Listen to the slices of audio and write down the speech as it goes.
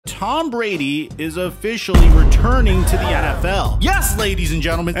Tom Brady is officially returning to the NFL. Yes, ladies and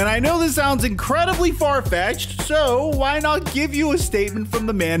gentlemen, and I know this sounds incredibly far-fetched, so why not give you a statement from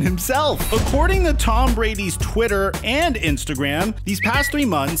the man himself? According to Tom Brady's Twitter and Instagram, these past 3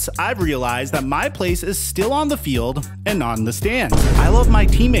 months, I've realized that my place is still on the field and not in the stands. I love my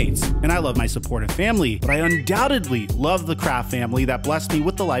teammates and I love my supportive family, but I undoubtedly love the Kraft family that blessed me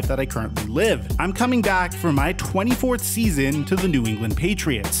with the life that I currently live. I'm coming back for my 24th season to the New England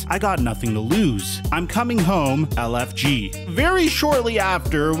Patriots. I got nothing to lose. I'm coming home, LFG. Very shortly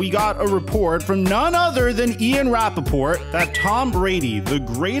after, we got a report from none other than Ian Rappaport that Tom Brady, the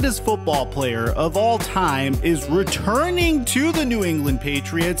greatest football player of all time, is returning to the New England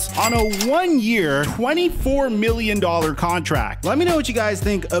Patriots on a 1-year, $24 million contract. Let me know what you guys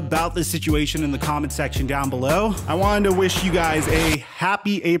think about this situation in the comment section down below. I wanted to wish you guys a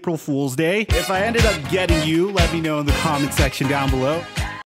happy April Fool's Day. If I ended up getting you, let me know in the comment section down below.